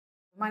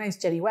My name is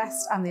Jenny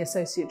West. I'm the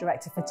Associate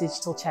Director for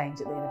Digital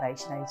Change at the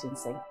Innovation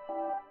Agency.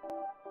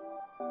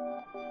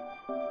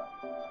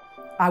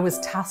 I was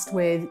tasked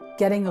with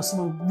getting us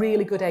some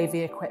really good AV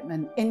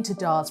equipment into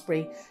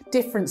Daresbury,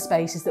 different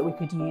spaces that we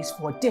could use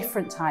for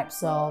different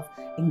types of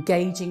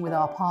engaging with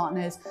our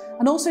partners,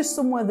 and also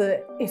somewhere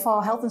that if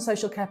our health and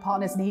social care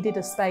partners needed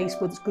a space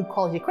with good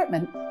quality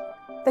equipment,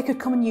 they could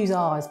come and use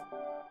ours.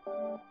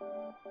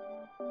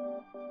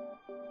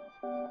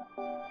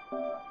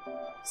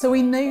 So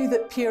we knew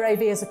that Pure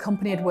AV as a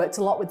company had worked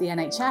a lot with the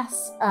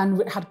NHS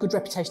and had good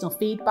reputational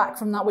feedback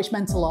from that, which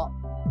meant a lot.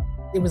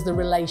 It was the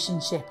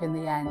relationship in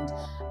the end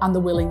and the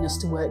willingness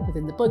to work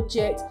within the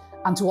budget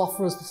and to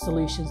offer us the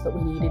solutions that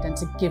we needed and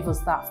to give us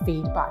that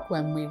feedback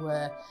when we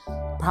were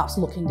perhaps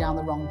looking down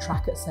the wrong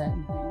track at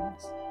certain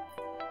things.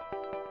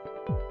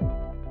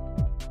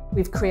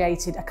 We've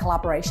created a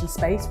collaboration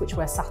space, which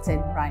we're sat in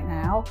right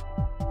now.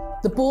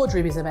 The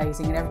boardroom is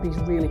amazing and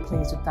everybody's really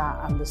pleased with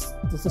that, and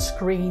the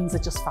screens are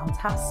just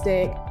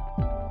fantastic.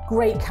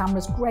 Great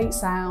cameras, great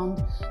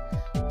sound,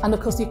 and of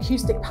course the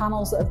acoustic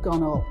panels that have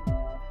gone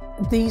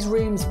up. These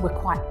rooms were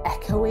quite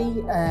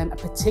echoey,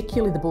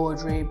 particularly the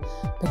boardroom,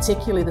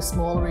 particularly the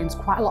smaller rooms,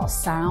 quite a lot of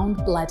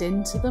sound bled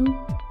into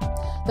them.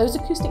 Those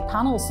acoustic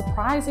panels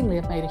surprisingly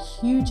have made a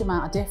huge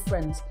amount of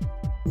difference.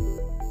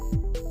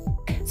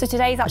 So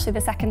today is actually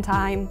the second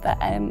time that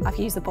I've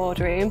used the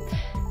boardroom.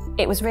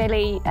 It was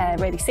really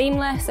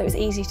seamless. It was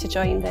easy to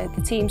join the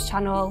Teams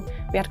channel.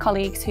 We had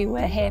colleagues who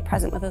were here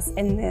present with us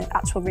in the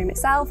actual room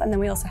itself, and then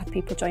we also had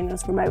people joining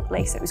us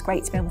remotely, so it was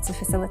great to be able to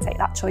facilitate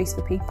that choice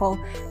for people,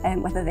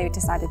 whether they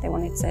decided they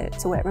wanted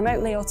to work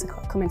remotely or to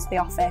come into the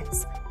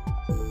office.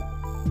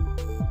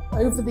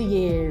 Over the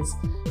years,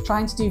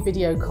 trying to do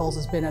video calls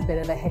has been a bit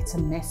of a hit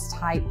and miss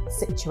type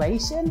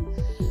situation,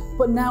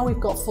 but now we've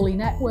got fully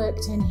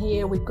networked in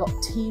here, we've got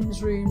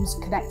Teams rooms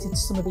connected to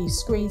some of these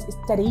screens. It's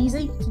dead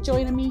easy to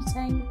join a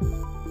meeting.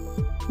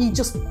 You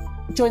just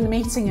join the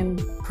meeting and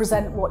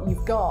present what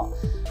you've got,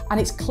 and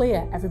it's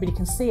clear, everybody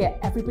can see it,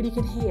 everybody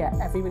can hear,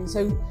 everybody.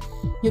 So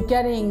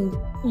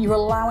you're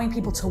allowing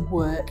people to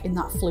work in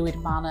that fluid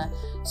manner.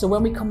 So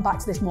when we come back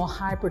to this more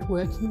hybrid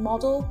working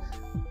model,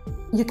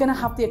 you're going to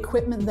have the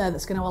equipment there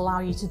that's going to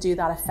allow you to do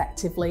that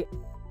effectively.